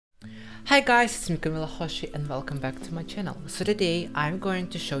Hi guys, it's me Mojoue and welcome back to my channel. So today I'm going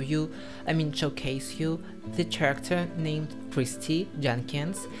to showcase you the character named CHRISTY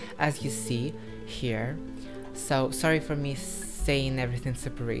Jenkins, as you see here. So sorry for me saying everything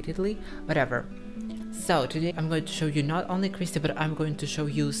separatedly, whatever. So today I'm going to show you not only CHRISTY, but I'm going to show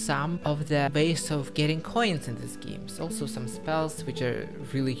you some of the ways of getting coins in this game. Also some spells which are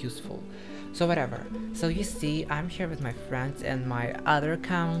really useful. So whatever. So you see, I'm here with my friends and my other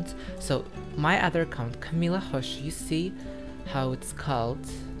account. So my other account, Mojoue, you see how it's called?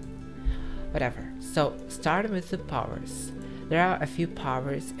 Whatever. So starting with the powers. There are a few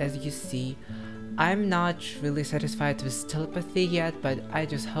powers, as you see. I'm not really satisfied with telepathy yet, but I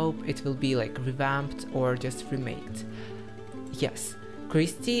just hope it will be like revamped or just remade. Yes.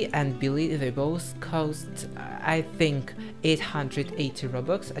 CHRISTY and Billy, they both cost, I think, 880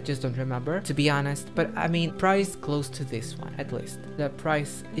 Robux, I just don't remember, to be honest, but I mean, price close to this one, at least. The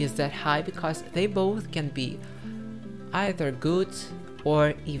price is that high because they both can be either good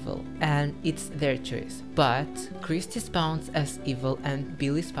or evil, and it's their choice. But CHRISTY spawns as evil and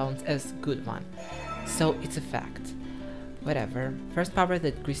Billy spawns as good one, so it's a fact. Whatever. First power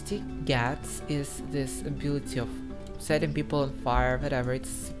that CHRISTY gets is this ability of setting people on fire, whatever. It's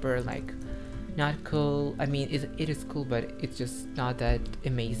super like not cool. I mean, it is cool, but it's just not that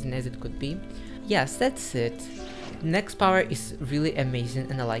amazing as it could be. Yes, that's it. Next power is really amazing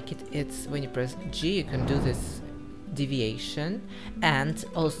and I like it. It's when you press G, you can do this deviation, and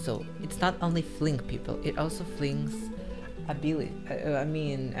also it's not only fling people, it also flings ability. I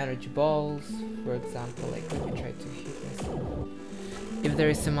mean energy balls, for example. Like, let me try to hit this. If there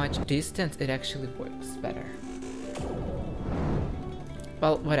is so much distance, it actually works better.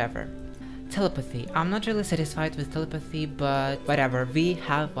 Well, whatever. Telepathy. I'm not really satisfied with telepathy, but whatever. We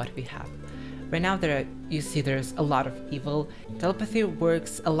have what we have. Right now, you see there's a lot of evil. Telepathy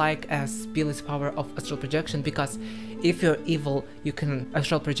works alike as Billy's power of astral projection, because if you're evil, you can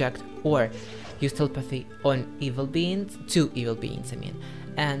astral project or use telepathy on evil beings, to evil beings, I mean.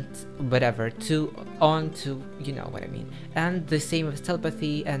 And whatever, to you know what I mean. And the same with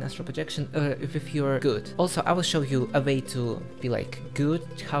telepathy and astral projection if you're good. Also, I will show you a way to be like good,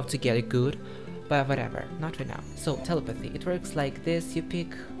 how to get it good, but whatever, not right now. So telepathy, it works like this. You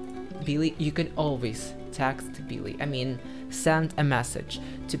pick Billy, you can always text Billy, I mean send a message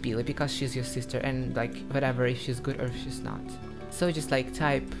to Billy, because she's your sister, and like whatever, if she's good or if she's not. So just like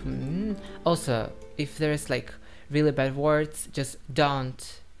type also, if there's like really bad words, just don't.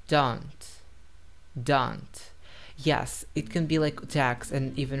 Yes, it can be like tags,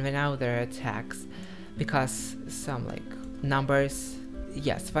 and even right now there are tags, because some like numbers,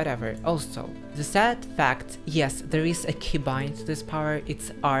 yes, whatever. Also, the sad fact, yes, there is a keybind to this power,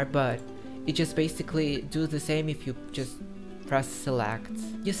 it's R, but it just basically do the same if you just press select.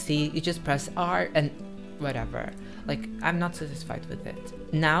 You see, you just press R and whatever. Like, I'm not satisfied with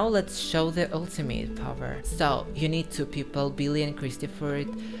it. Now let's show the ultimate power. So you need two people, Billy and CHRISTY, for it.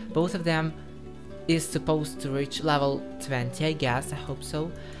 Both of them is supposed to reach level 20, I guess, I hope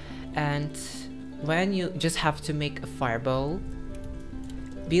so. And when you just have to make a fireball,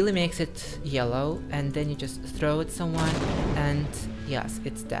 Billy makes it yellow, and then you just throw it at someone, and yes,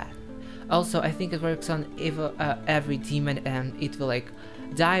 it's dead. Also, I think it works on every demon, and it will like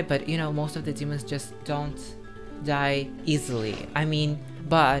die, but you know, most of the demons just don't die easily. I mean,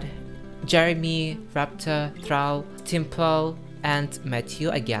 but Jeremy, Raptor, Thrall, Timple, and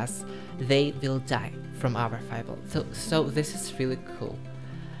Matthew, I guess, they will die from our fireball. So this is really cool.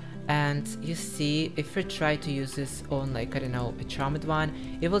 And you see, if you try to use this on like, I don't know, a charmed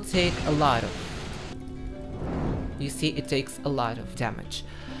one, it will take a lot of... You see, it takes a lot of damage.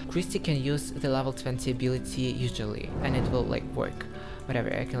 CHRISTY can use the level 20 ability usually, and it will like work.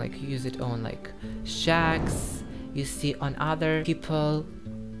 Whatever, I can like use it on like Shags, you see on other people.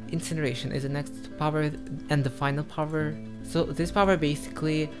 Incineration is the next power and the final power. So this power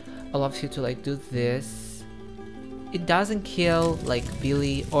basically allows you to like do this. It doesn't kill like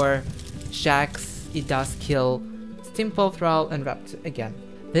Billy or Shags, it does kill Stimple, Thrall, and Raptor again.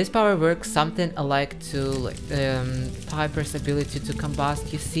 This power works something alike to like Piper's ability to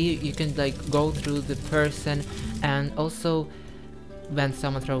combust. You see, you can like go through the person, and also when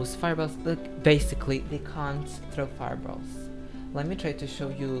someone throws fireballs, like, basically they can't throw fireballs. Let me try to show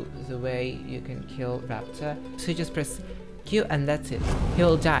you the way you can kill Raptor. So you just press Q and that's it.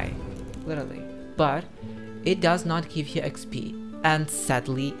 He'll die, literally. But it does not give you XP, and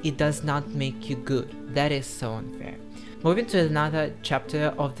sadly it does not make you good. That is so unfair. Moving to another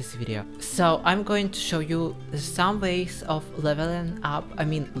chapter of this video. So I'm going to show you some ways of leveling up, I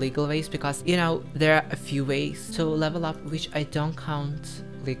mean legal ways, because you know there are a few ways to level up which I don't count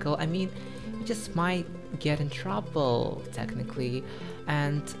legal. I mean, you just might get in trouble technically,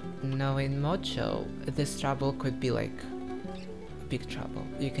 and knowing Mojoue, this trouble could be like big trouble.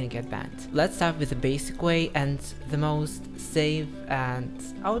 You can get banned. Let's start with the basic way and the most safe and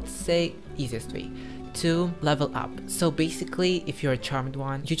I would say easiest way to level up. So basically, if you're a charmed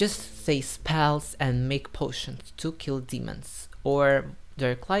one, you just say spells and make potions to kill demons or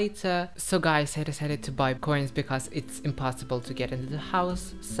Dark Light. So guys, I decided to buy coins because it's impossible to get into the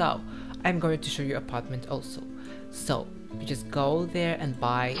house, so I'm going to show you apartment also. So you just go there and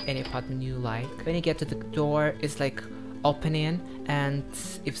buy any apartment you like. When you get to the door, it's like opening, and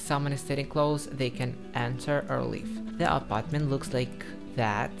if someone is sitting close, they can enter or leave. The apartment looks like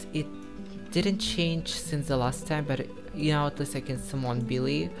that. It didn't change since the last time, but you know, at least I can summon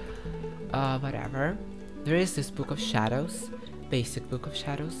Billy. Whatever. There is this Book of Shadows, basic Book of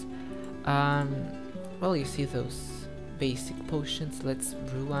Shadows. Well, you see those basic potions. Let's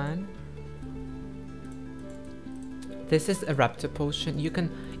brew one. This is a raptor potion. You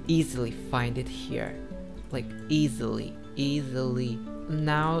can easily find it here. Like easily.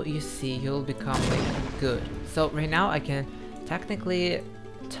 Now you see you'll become like good. So right now I can technically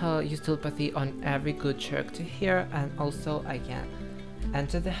use telepathy on every good character here, and also I can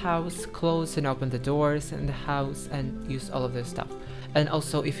enter the house, close and open the doors in the house, and use all of this stuff. And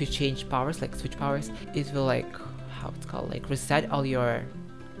also if you change powers, like switch powers, it will like, how it's called, like reset all your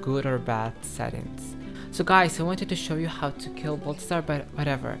good or bad settings. So guys, I wanted to show you how to kill Balthazar, but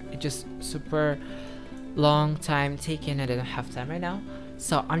whatever, it's just super long time taken. I don't have time right now,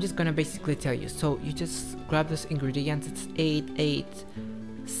 so I'm just gonna basically tell you. So you just grab those ingredients. It's 8, 8,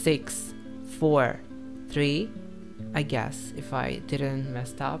 6, 4, 3, I guess, if I didn't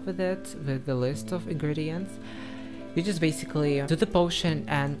mess up with it, with the list of ingredients. You just basically do the potion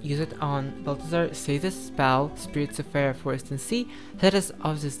and use it on Balthazar. Say the spell, Spirits of Fire, Forest and Sea, let us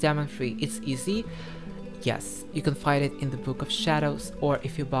of this demon free. It's easy. Yes, you can find it in the Book of Shadows, or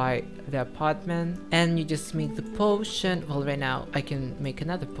if you buy the apartment and you just make the potion. Well, right now I can make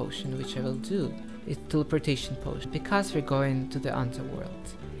another potion, which I will do. It's teleportation potion, because we're going to the underworld.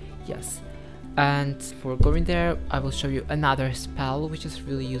 Yes, and for going there I will show you another spell which is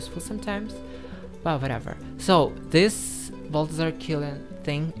really useful sometimes. Well, whatever. So this Balthazar killing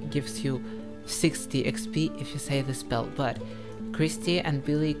thing gives you 60 XP if you say the spell, but CHRISTY and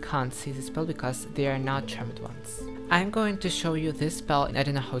Billy can't see the spell because they are not charmed ones. I'm going to show you this spell, and I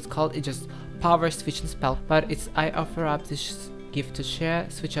don't know how it's called. It's just power switching spell, but it's I offer up this gift to share,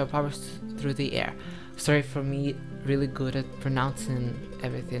 switch our powers through the air. Sorry for me, really good at pronouncing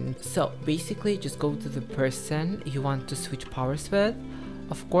everything. So basically just go to the person you want to switch powers with.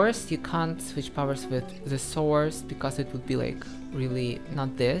 Of course you can't switch powers with the source because it would be like really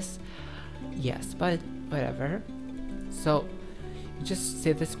not this. Yes, but whatever. So just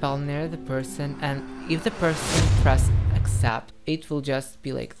say the spell near the person, and if the person press accept, it will just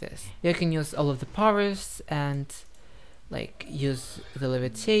be like this. You can use all of the powers and like use the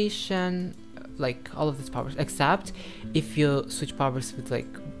levitation, like all of these powers, except if you switch powers with like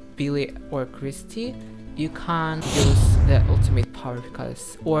Billy or CHRISTY, you can't use the ultimate power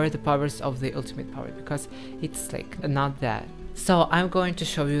because, or the powers of the ultimate power, because it's like not that. So I'm going to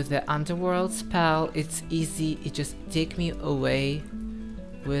show you the underworld spell. It's easy, it just take me away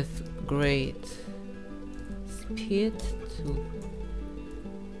with great speed to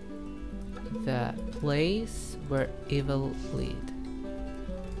the place where evil lead.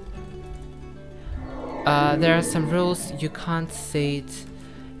 There are some rules. You can't say it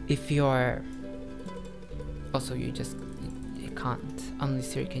if you're, also you can't, only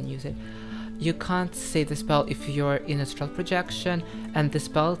Siri can use it. You can't say the spell if you're in astral projection, and the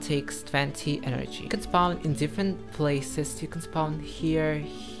spell takes 20 energy. You can spawn in different places. You can spawn here,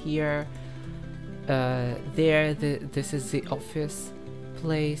 here, there. This is the office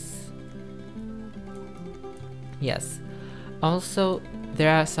place. Yes. Also,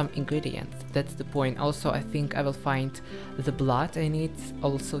 there are some ingredients. That's the point. Also, I think I will find the blood I need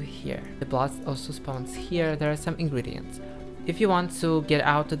also here. The blood also spawns here. There are some ingredients. If you want to get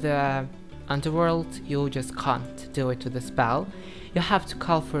out of the underworld, you just can't do it with the spell. You have to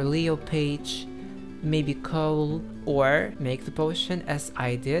call for Leo Page, maybe Cole, or make the potion as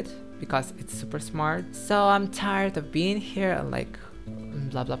I did, because it's super smart. So I'm tired of being here and like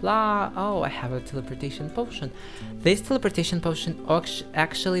blah blah blah. Oh, I have a teleportation potion. This teleportation potion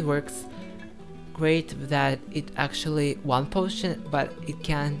actually works great, that it actually one potion, but it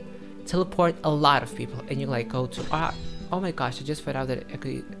can teleport a lot of people, and you like go to oh my gosh, I just found out that I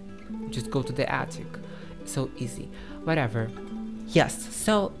could just go to the attic. So easy. Whatever. Yes,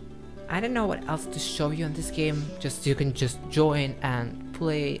 so I don't know what else to show you in this game. Just you can just join and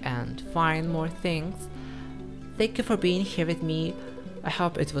play and find more things. Thank you for being here with me. I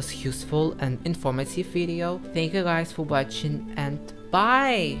hope it was useful and informative video. Thank you guys for watching, and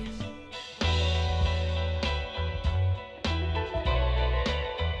bye!